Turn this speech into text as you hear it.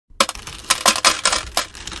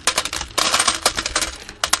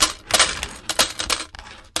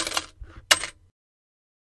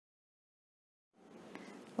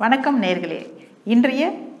வணக்கம் நேர்களே. இன்றைய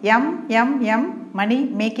எம் மணி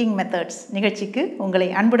மேக்கிங் மெத்தட்ஸ் நிகழ்ச்சிக்கு உங்களை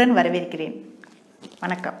அன்புடன் வரவேற்கிறேன்.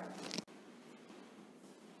 வணக்கம்.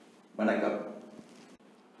 வணக்கம்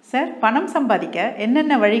சார், பணம் சம்பாதிக்க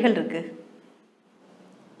என்னென்ன வழிகள் இருக்கு?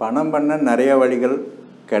 பணம் பண்ண நிறைய வழிகள்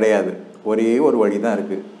கிடையாது, ஒரே ஒரு வழி தான்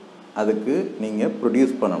இருக்குது. அதுக்கு நீங்கள்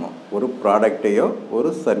ப்ரொடியூஸ் பண்ணணும், ஒரு ப்ராடக்டையோ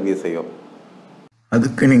ஒரு சர்வீஸையோ.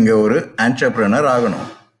 அதுக்கு நீங்கள் ஒரு ஆண்டர்ப்ரனர் ஆகணும்,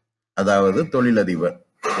 அதாவது தொழிலதிபர்.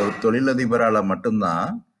 ஒரு தொழிலதிபரால் மட்டும்தான்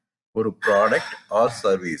ஒரு ப்ராடக்ட் ஆர்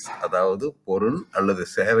சர்வீஸ், அதாவது பொருள் அல்லது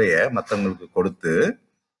சேவையை மற்றவங்களுக்கு கொடுத்து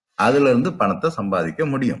அதிலிருந்து பணத்தை சம்பாதிக்க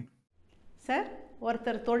முடியும். சார்,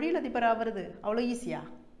 ஒருத்தர் தொழிலதிபர் ஆகிறது அவ்வளோ ஈஸியா?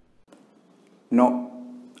 No,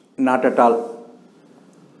 not at all.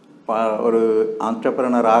 ஒரு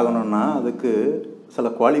ஆண்டர்ப்ரனர் ஆகணும்னா அதுக்கு சில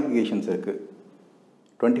குவாலிஃபிகேஷன்ஸ் இருக்குது.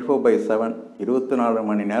 24/7 24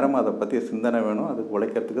 மணி நேரம் அதை பற்றி சிந்தனை வேணும், அதுக்கு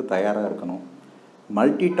உழைக்கிறதுக்கு தயாராக இருக்கணும்.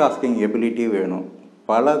 மல்டி டாஸ்கிங் எபிலிட்டி வேணும்,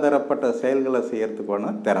 பலதரப்பட்ட செயல்களை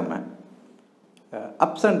செய்கிறதுக்கான திறமை.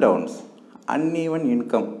 Ups and downs, uneven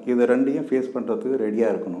income, இது ரெண்டையும் ஃபேஸ் பண்ணுறதுக்கு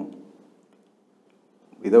ரெடியாக இருக்கணும்.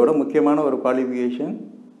 இதை விட முக்கியமான ஒரு குவாலிஃபிகேஷன்,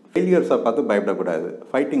 ஃபெயிலியர்ஸை பார்த்து பயப்படக்கூடாது,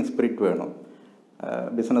 ஃபைட்டிங் ஸ்பிரிட் வேணும்.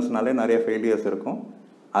 பிஸ்னஸ்னாலே நிறைய ஃபெயிலியர்ஸ் இருக்கும்,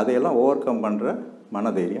 அதையெல்லாம் ஓவர் கம் பண்ணுற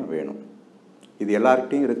மனதைரியம் வேணும். இது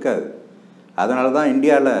எல்லார்கிட்டையும் இருக்காது. அதனால தான்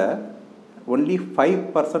இந்தியாவில் ஒன்லி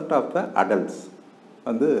 5% ஆஃப் த அடல்ட்ஸ்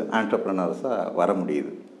ஆண்டர்ப்ரனர்ஸாக வர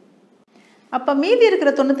முடியுது. அப்போ மீதி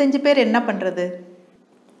இருக்கிற 95 பேர் என்ன பண்ணுறது?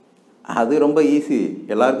 அது ரொம்ப ஈஸி,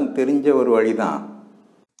 எல்லாருக்கும் தெரிஞ்ச ஒரு வழி தான்.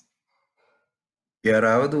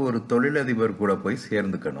 யாராவது ஒரு தொழிலதிபர் கூட போய்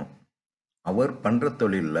சேர்ந்துக்கணும். அவர் பண்ணுற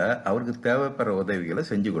தொழிலில் அவருக்கு தேவைப்படுற உதவிகளை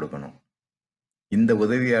செஞ்சு கொடுக்கணும். இந்த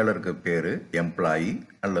உதவியாளருக்கு பேர் எம்ப்ளாயி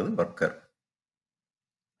அல்லது ஒர்க்கர்.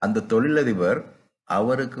 அந்த தொழிலதிபர்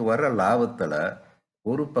அவருக்கு வர லாபத்தில்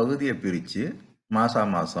ஒரு பகுதியை பிரித்து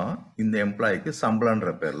மாதம் இந்த எம்ப்ளாய்க்கு சம்பளன்ற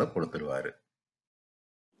பேரில் கொடுத்துருவார்.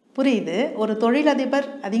 புரியுது. ஒரு தொழிலதிபர்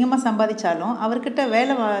அதிகமாக சம்பாதிச்சாலும் அவர்கிட்ட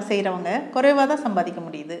வேலை செய்கிறவங்க குறைவாக தான் சம்பாதிக்க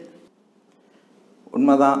முடியுது.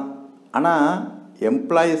 உண்மைதான். ஆனால்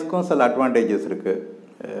எம்ப்ளாயீஸ்க்கும் சில அட்வான்டேஜஸ் இருக்குது.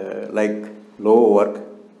 Like low work,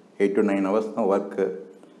 8 to 9 hours தான் ஒர்க்கு.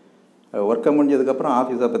 ஒர்க்கை முடிஞ்சதுக்கப்புறம்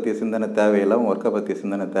ஆஃபீஸை பற்றி சிந்தனை தேவையில்லை, ஒர்க்கை பற்றி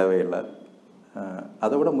சிந்தனை தேவையில்லை.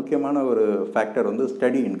 அதை விட முக்கியமான ஒரு ஃபேக்டர்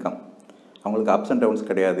ஸ்டடி இன்கம். அவங்களுக்கு அப்ஸ் அண்ட் டவுன்ஸ்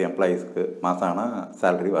கிடையாது. எம்ப்ளாயீஸ்க்கு மாதம் ஆனால்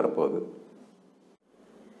சேலரி வரப்போகுது.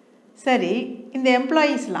 சரி, இந்த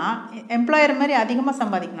எம்ப்ளாயீஸ்லாம் எம்ப்ளாயர் மாதிரி அதிகமாக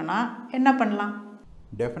சம்பாதிக்கணும்னா என்ன பண்ணலாம்?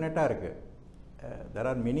 டெஃபினட்டாக இருக்குது. There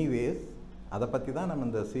are many ways. அதை பற்றி தான் நம்ம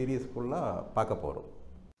இந்த சீரீஸ் ஃபுல்லாக பார்க்க போகிறோம்.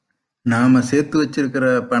 நாம் சேர்த்து வச்சிருக்கிற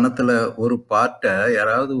பணத்தில் ஒரு பார்ட்டை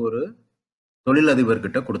யாராவது ஒரு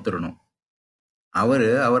தொழிலதிபர்கிட்ட கொடுத்துடணும்.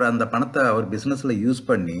 அவர் அந்த பணத்தை அவர் பிஸ்னஸில் யூஸ்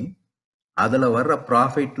பண்ணி அதில் வர்ற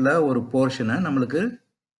ப்ராஃபிட்டில் ஒரு போர்ஷனை நம்மளுக்கு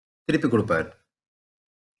திருப்பி கொடுப்பார்.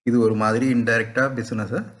 இது ஒரு மாதிரி இன்டைரக்டாக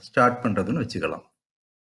பிஸ்னஸை ஸ்டார்ட் பண்ணுறதுன்னு வச்சுக்கலாம்.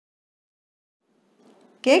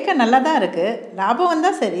 கேட்க நல்லா தான் இருக்குது. லாபம்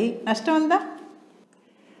வந்தால் சரி, நஷ்டம் வந்தால்?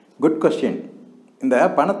 Good question. இந்த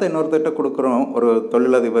பணத்தை இன்னொருத்தர்கிட்ட கொடுக்குறோம் ஒரு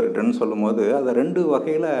தொழிலதிபர்கிட்டன்னு சொல்லும்போது அதை 2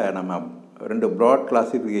 வகையில் நம்ம 2 ப்ராட்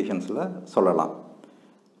கிளாசிஃபிகேஷன்ஸில் சொல்லலாம்.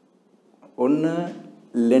 ஒன்று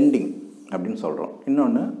லெண்டிங் அப்படின்னு சொல்கிறோம்,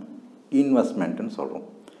 இன்னொன்று இன்வெஸ்ட்மெண்ட்டுன்னு சொல்கிறோம்.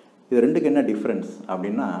 இது ரெண்டுக்கு என்ன டிஃப்ரென்ஸ்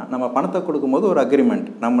அப்படின்னா, நம்ம பணத்தை கொடுக்கும்போது ஒரு அக்ரிமெண்ட்,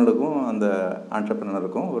 நம்மளுக்கும் அந்த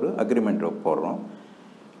ஆண்டர்ப்ரனருக்கும் ஒரு அக்ரிமெண்ட் போடுறோம்.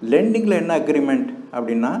 லெண்டிங்கில் என்ன அக்ரிமெண்ட்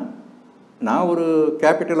அப்படின்னா, நான் ஒரு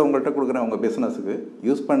கேபிட்டல் உங்கள்கிட்ட கொடுக்குறேன், உங்கள் பிஸ்னஸுக்கு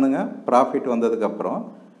யூஸ் பண்ணுங்கள், ப்ராஃபிட் வந்ததுக்கப்புறம்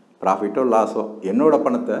ப்ராஃபிட்டோ லாஸோ என்னோடய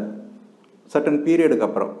பணத்தை சர்டன் பீரியடுக்கு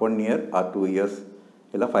அப்புறம் 1 year or 2 years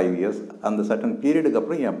இல்லை 5 years அந்த சர்டன் பீரியடுக்கு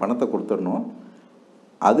அப்புறம் என் பணத்தை கொடுத்துடணும்.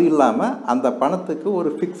 அது இல்லாமல் அந்த பணத்துக்கு ஒரு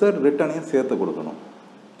ஃபிக்ஸட் ரிட்டர்னையும் சேர்த்து கொடுக்கணும்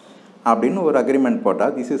அப்படின்னு ஒரு அக்ரிமெண்ட்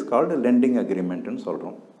போட்டால் திஸ் இஸ் கால்டு லெண்டிங் அக்ரிமெண்ட்டுன்னு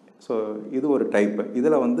சொல்கிறோம். ஸோ இது ஒரு டைப்பு.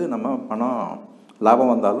 இதில் நம்ம பணம்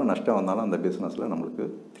லாபம் வந்தாலும் நஷ்டம் வந்தாலும் அந்த பிஸ்னஸில் நம்மளுக்கு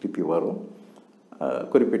திருப்பி வரும்,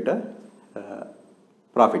 குறிப்பிட்ட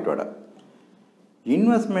ப்ராஃபிட்டோட.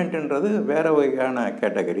 இன்வெஸ்ட்மெண்ட்டுன்றது வேறு வகையான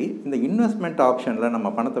கேட்டகரி. இந்த இன்வெஸ்ட்மெண்ட் ஆப்ஷனில் நம்ம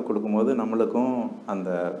பணத்தை கொடுக்கும்போது நம்மளுக்கும் அந்த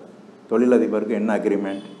தொழிலதிபருக்கு என்ன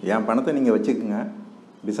அக்ரிமெண்ட், என் பணத்தை நீங்கள் வச்சுக்கோங்க,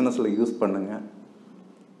 பிஸ்னஸில் யூஸ் பண்ணுங்கள்,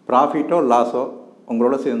 ப்ராஃபிட்டோ லாஸோ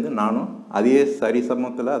உங்களோட சேர்ந்து நானும் அதே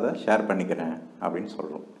சரிசமத்தில் அதை ஷேர் பண்ணிக்கிறேன் அப்படின்னு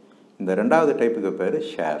சொல்கிறோம். இந்த 2வது டைப்புக்கு பேர்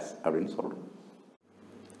ஷேர்ஸ் அப்படின்னு சொல்கிறோம்.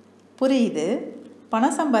 புரியுது.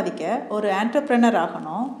 பணம் சம்பாதிக்க ஒரு ஆண்டர்ப்ரனர்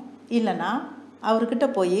ஆகணும், இல்லைனா அவர்கிட்ட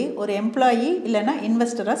போய் ஒரு எம்ப்ளாயி இல்லைனா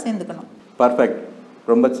இன்வெஸ்டராக சேர்ந்துக்கணும். பர்ஃபெக்ட்,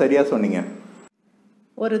 ரொம்ப சரியாக சொன்னீங்க.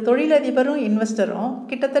 ஒரு தொழிலதிபரும் இன்வெஸ்டரும்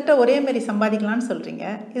கிட்டத்தட்ட ஒரே மாரி சம்பாதிக்கலான்னு சொல்கிறீங்க.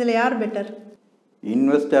 இதில் யார் பெட்டர்?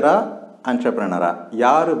 இன்வெஸ்டராக ஆண்டர்ப்ரனராக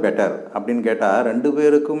யார் பெட்டர் அப்படின்னு கேட்டால் ரெண்டு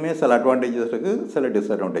பேருக்குமே சில அட்வான்டேஜஸ் இருக்குது, சில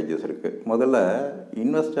டிஸ்அட்வான்டேஜஸ் இருக்குது. முதல்ல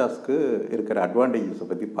இன்வெஸ்டர்ஸ்க்கு இருக்கிற அட்வான்டேஜஸை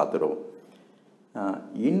பற்றி பார்த்துருவோம்.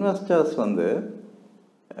 இன்வெஸ்டர்ஸ் வந்து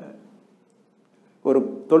ஒரு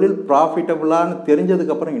தொழில் ப்ராஃபிட்டபுளான்னு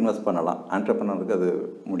தெரிஞ்சதுக்கப்புறம் இன்வெஸ்ட் பண்ணலாம். ஆண்டர்ப்ரனருக்கு அது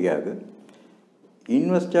முடியாது.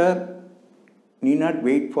 Investor need not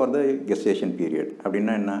wait for the gestation period.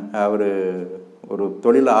 அப்படின்னா என்ன, அவர் ஒரு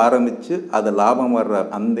தொழிலை ஆரம்பித்து அது லாபம் வர்ற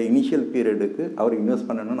அந்த இனிஷியல் பீரியடுக்கு அவர் இன்வெஸ்ட்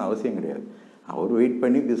பண்ணணும்னு அவசியம் கிடையாது. அவர் வெயிட்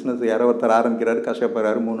பண்ணி பிஸ்னஸ் யாரோ ஒருத்தர் ஆரம்பிக்கிறாரு,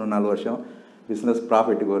 கஷ்டப்படுறாரு, 3-4 வருஷம் பிஸ்னஸ்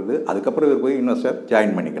ப்ராஃபிட்டுக்கு வருது, அதுக்கப்புறம் இவர் போய் இன்வெஸ்டர்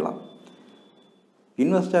ஜாயின் பண்ணிக்கலாம்.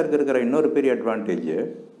 இன்வெஸ்டருக்கு இருக்கிற இன்னொரு பெரிய அட்வான்டேஜ்,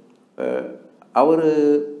 அவர்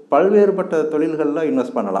பல்வேறுபட்ட தொழில்களில்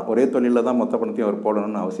இன்வெஸ்ட் பண்ணலாம். ஒரே தொழிலில் தான் மொத்த பணத்தையும் அவர்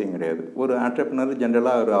போடணும்னு அவசியம் கிடையாது. ஒரு ஆண்டர்ப்ரனர்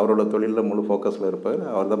ஜென்ரலாக அவரோட தொழிலில் முழு ஃபோக்கஸில் இருப்பார்.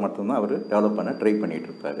 அவர் தான் மட்டும்தான் அவர் டெவலப் பண்ண ட்ரை பண்ணிகிட்டு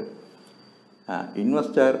இருப்பார்.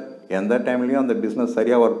 இன்வெஸ்டர் எந்த டைம்லேயும் அந்த பிஸ்னஸ்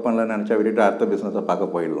சரியாக ஒர்க் பண்ணலன்னு நினச்சா விட்டுட்டு அடுத்த பிஸ்னஸை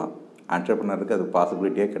பார்க்க போயிடலாம். ஆண்டர்ப்ரனருக்கு அது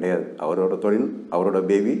பாசிபிலிட்டியே கிடையாது. அவரோட தொழில், அவரோட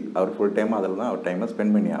பேபி, அவர் ஃபுல் டைம் அதில் தான் அவர் டைமை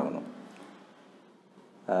ஸ்பெண்ட் பண்ணி ஆகணும்.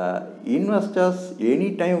 Investors any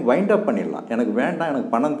time wind up பண்ணிடலாம். எனக்கு வேண்டாம்,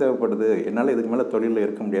 எனக்கு பணம் தேவைப்படுது, என்னால் இதுக்கு மேலே தொழிலில்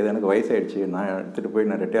இருக்க முடியாது, எனக்கு வயசாகிடுச்சு, நான் எடுத்துகிட்டு போய்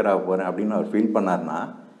நான் ரிட்டையர் ஆக போகிறேன் அப்படின்னு அவர் ஃபீல் பண்ணார்னா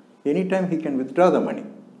any time he can withdraw த மணி.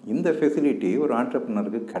 இந்த ஃபெசிலிட்டி ஒரு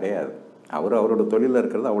ஆண்டர்ப்ரனருக்கு கிடையாது. அவரோட தொழிலில்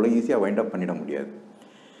இருக்கிறது அவ்வளோ ஈஸியாக வைண்ட் அப் பண்ணிட முடியாது.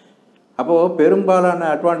 அப்போது பெரும்பாலான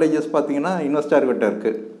அட்வான்டேஜஸ் பார்த்திங்கன்னா இன்வெஸ்டர்கிட்ட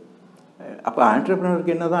இருக்குது. அப்போ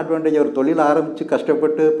ஆண்டர்ப்ரனருக்கு என்ன தான் அட்வான்டேஜ், அவர் தொழில் ஆரம்பித்து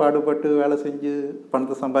கஷ்டப்பட்டு பாடுபட்டு வேலை செஞ்சு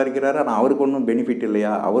பணத்தை சம்பாதிக்கிறாரு, ஆனால் அவருக்கு ஒன்றும் பெனிஃபிட்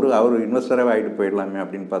இல்லையா, அவர் இன்வெஸ்டராகவே ஆகிட்டு போயிடலாமே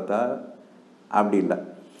அப்படின்னு பார்த்தா அப்படி இல்லை.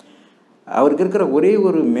 அவருக்கு இருக்கிற ஒரே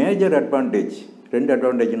ஒரு மேஜர் அட்வான்டேஜ், 2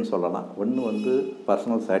 அட்வான்டேஜ்னு சொல்லலாம். ஒன்று வந்து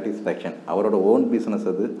பர்சனல் சாட்டிஸ்ஃபேக்ஷன். அவரோட ஓன் பிஸ்னஸ்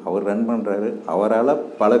அது, அவர் ரன் பண்ணுறாரு, அவரால்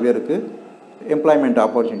பல பேருக்கு எம்ப்ளாய்மெண்ட்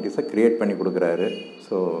ஆப்பர்ச்சுனிட்டிஸை க்ரியேட் பண்ணி கொடுக்குறாரு.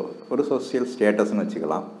 ஸோ ஒரு சோசியல் ஸ்டேட்டஸ்ன்னு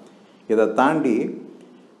வச்சுக்கலாம். இதை தாண்டி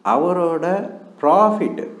அவரோட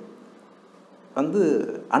ப்ராஃபிட் வந்து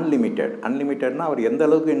அன்லிமிட்டட்னா அவர் எந்த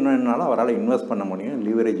அளவுக்கு இன்னும்னாலும் அவரால் இன்வெஸ்ட் பண்ண முடியும்,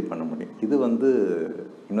 லிவரேஜ் பண்ண முடியும். இது வந்து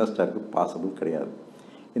இன்வெஸ்டருக்கு பாசிபிள் கிடையாது.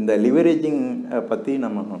 இந்த லிவரேஜிங் பற்றி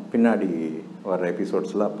நம்ம பின்னாடி வர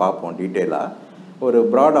எபிசோட்ஸில் பார்ப்போம் டீட்டெயிலாக. ஒரு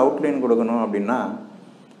ப்ராட் அவுட்லைன் கொடுக்கணும் அப்படின்னா,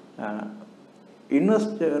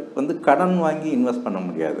 இன்வெஸ்டர் வந்து கடன் வாங்கி இன்வெஸ்ட் பண்ண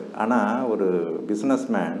முடியாது. ஆனால் ஒரு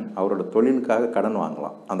பிஸ்னஸ்மேன் அவரோட தொழிலுக்காக கடன்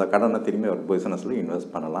வாங்கலாம். அந்த கடனை திரும்பி அவர் பிஸ்னஸில்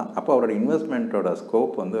இன்வெஸ்ட் பண்ணலாம். அப்போ அவரோட இன்வெஸ்ட்மெண்ட்டோட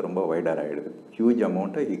ஸ்கோப் வந்து ரொம்ப வைடர் ஆகிடுது. ஹியூஜ்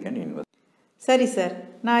அமௌண்ட்டை ஹீ கேன் இன்வெஸ்ட். சரி சார்,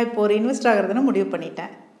 நான் இப்போ ஒரு இன்வெஸ்டர் ஆகிறதுன்னு முடிவு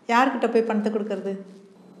பண்ணிட்டேன். யார்கிட்ட போய் பணத்தை கொடுக்கறது?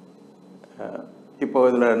 இப்போது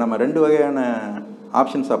இதில் நம்ம 2 வகையான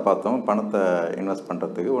ஆப்ஷன்ஸை பார்த்தோம் பணத்தை இன்வெஸ்ட்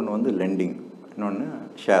பண்ணுறதுக்கு. ஒன்று வந்து லெண்டிங், இன்னொன்று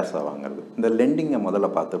ஷேர்ஸை வாங்குறது. இந்த லெண்டிங்கை முதல்ல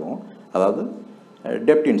பார்த்துருவோம். அதாவது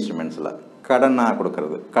டெப்ட் இன்ஸ்ட்ருமெண்ட்ஸில்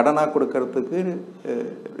கடனாக கொடுக்கறதுக்கு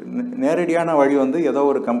நேரடியான வழி வந்து ஏதோ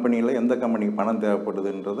ஒரு கம்பெனியில் எந்த கம்பெனிக்கு பணம்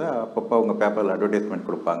தேவைப்படுதுன்றதை அப்பப்போ அவங்க பேப்பரில் அட்வர்டைஸ்மெண்ட்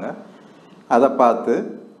கொடுப்பாங்க. அதை பார்த்து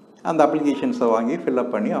அந்த அப்ளிகேஷன்ஸை வாங்கி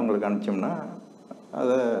ஃபில்அப் பண்ணி அவங்களுக்கு அனுப்பிச்சோம்னா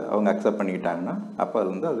அதை அவங்க அக்செப்ட் பண்ணிக்கிட்டாங்கன்னா அப்போ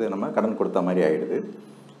வந்து அது நம்ம கடன் கொடுத்த மாதிரி ஆகிடுது.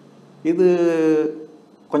 இது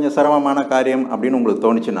கொஞ்சம் சிரமமான காரியம் அப்படின்னு உங்களுக்கு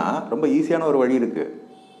தோணுச்சுன்னா ரொம்ப ஈஸியான ஒரு வழி இருக்குது.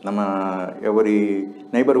 நம்ம எவரி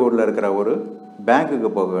நெய்பர்ஹுட்டில் இருக்கிற ஒரு பேங்க்குக்கு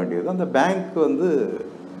போக வேண்டியது. அந்த பேங்க் வந்து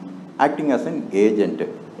ஆக்டிங் ஆஸ் அன் ஏஜென்ட்டு,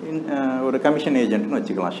 ஒரு கமிஷன் ஏஜென்ட்னு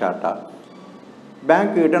வச்சுக்கலாம் ஷார்ட்டாக.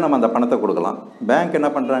 பேங்க்குக்கிட்ட நம்ம அந்த பணத்தை கொடுக்கலாம். பேங்க் என்ன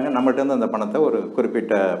பண்ணுறாங்க, நம்மகிட்டேருந்து அந்த பணத்தை ஒரு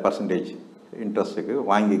குறிப்பிட்ட பர்சன்டேஜ் இன்ட்ரெஸ்ட்டுக்கு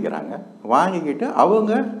வாங்கிக்கிட்டு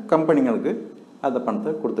அவங்க கம்பெனிங்களுக்கு அந்த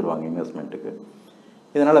பணத்தை கொடுத்துருவாங்க இன்வெஸ்ட்மெண்ட்டுக்கு.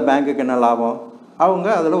 இதனால் பேங்க்குக்கு என்ன லாபம், அவங்க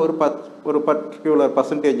அதில் ஒரு பர்டிகுலர்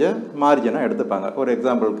பர்சன்டேஜை மார்ஜினாக எடுத்துப்பாங்க. ஒரு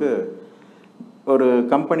எக்ஸாம்பிளுக்கு ஒரு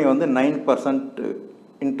கம்பெனி வந்து 9%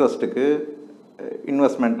 இன்ட்ரெஸ்ட்டுக்கு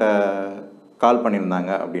இன்வெஸ்ட்மெண்ட்டை கால்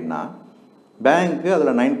பண்ணியிருந்தாங்க அப்படின்னா பேங்க்கு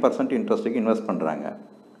அதில் 9% இன்ட்ரெஸ்ட்டுக்கு இன்வெஸ்ட் பண்ணுறாங்க.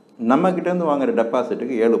 நம்மக்கிட்டேருந்து வாங்குகிற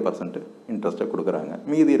டெபாசிட்டுக்கு 7% இன்ட்ரெஸ்ட்டை கொடுக்குறாங்க.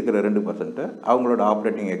 மீதி இருக்கிற 2% அவங்களோட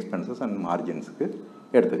ஆப்ரேட்டிங் எக்ஸ்பென்சஸ் அண்ட் மார்ஜின்ஸுக்கு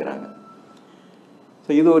எடுத்துக்கிறாங்க.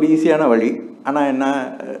 ஸோ இது ஒரு ஈஸியான வழி. ஆனால் என்ன,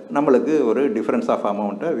 நம்மளுக்கு ஒரு டிஃப்ரென்ஸ் ஆஃப்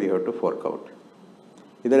அமௌண்ட்டை we have to fork out.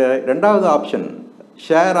 இதில் 2வது ஆப்ஷன்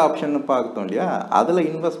ஷேர் ஆப்ஷன் பார்த்தோம் இல்லையா, அதில்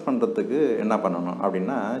இன்வெஸ்ட் பண்ணுறதுக்கு என்ன பண்ணணும்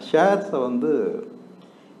அப்படின்னா, ஷேர்ஸை வந்து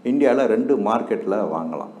இந்தியாவில் 2 மார்க்கெட்டில்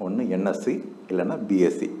வாங்கலாம். ஒன்று என்எஸ்சி இல்லைன்னா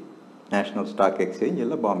பிஎஸ்சி, நேஷ்னல் ஸ்டாக் எக்ஸ்சேஞ்ச்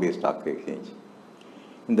இல்லை பாம்பே ஸ்டாக் எக்ஸ்சேஞ்ச்.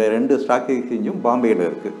 இந்த 2 ஸ்டாக் எக்ஸ்சேஞ்சும் பாம்பேயில்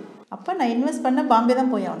இருக்குது. அப்போ நான் இன்வெஸ்ட் பண்ண பாம்பே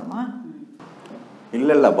தான் போய் ஆகணுமா?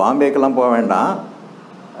 இல்லை, பாம்பேக்கெல்லாம் போக வேண்டாம்.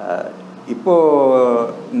 இப்போது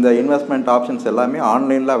இந்த இன்வெஸ்ட்மெண்ட் ஆப்ஷன்ஸ் எல்லாமே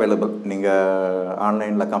ஆன்லைனில் அவைலபிள். நீங்கள்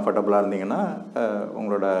ஆன்லைனில் கம்ஃபர்டபுளாக இருந்தீங்கன்னா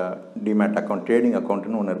உங்களோட டிமேட் அக்கௌண்ட், ட்ரேடிங்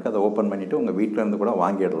அக்கௌண்ட்டுன்னு ஒன்று இருக்குது, அதை ஓப்பன் பண்ணிவிட்டு உங்கள் வீட்டிலேருந்து கூட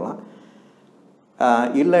வாங்கிடலாம்.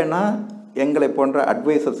 இல்லைன்னா எங்களை போன்ற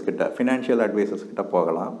அட்வைசர்ஸ் கிட்ட, ஃபினான்ஷியல் அட்வைசர்ஸ் கிட்ட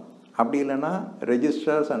போகலாம். அப்படி இல்லைன்னா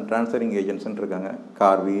ரெஜிஸ்ட்ரார்ஸ் அண்ட் ட்ரான்ஸ்ஃபரிங் ஏஜென்ட்ஸ்ன்னு இருக்காங்க.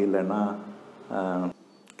 கார்வி இல்லைன்னா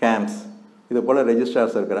கேம்ப்ஸ் இது போல்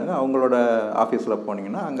ரெஜிஸ்ட்ரார்ஸ் இருக்கிறாங்க. அவங்களோட ஆஃபீஸில்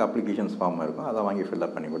போனீங்கன்னா அங்கே அப்ளிகேஷன்ஸ் ஃபார்ம் இருக்கும், அதை வாங்கி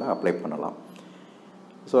ஃபில்அப் பண்ணி கூட அப்ளை பண்ணலாம்.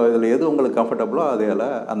 ஸோ இதில் எது உங்களுக்கு கம்ஃபர்டபுளோ அதில்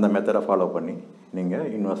அந்த மெத்தடை ஃபாலோ பண்ணி நீங்கள்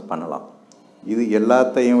இன்வெஸ்ட் பண்ணலாம். இது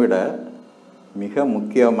எல்லாத்தையும் விட மிக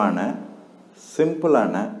முக்கியமான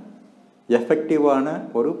சிம்பிளான எஃபெக்டிவான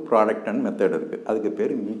ஒரு ப்ராடக்ட் அண்ட் மெத்தட் இருக்குது. அதுக்கு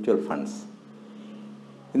பேர் மியூச்சுவல் ஃபண்ட்ஸ்.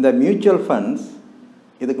 இந்த மியூச்சுவல் ஃபண்ட்ஸ்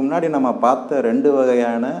இதுக்கு முன்னாடி நம்ம பார்த்த 2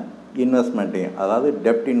 வகையான இன்வெஸ்ட்மெண்ட்டையும், அதாவது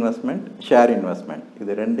டெப்ட் இன்வெஸ்ட்மெண்ட், ஷேர் இன்வெஸ்ட்மெண்ட்,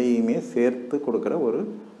 இது ரெண்டையுமே சேர்த்து கொடுக்குற ஒரு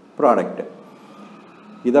ப்ராடக்ட்டு.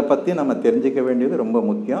 இதை பற்றி நம்ம தெரிஞ்சிக்க வேண்டியது ரொம்ப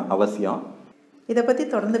முக்கியம், அவசியம். இதை பற்றி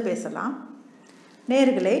தொடர்ந்து பேசலாம்.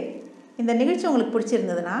 நேயர்களே, இந்த நிகழ்ச்சி உங்களுக்கு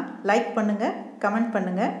பிடிச்சிருந்ததுன்னா லைக் பண்ணுங்கள், கமெண்ட்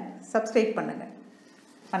பண்ணுங்கள், சப்ஸ்கிரைப் பண்ணுங்கள்.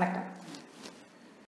 வணக்கம்.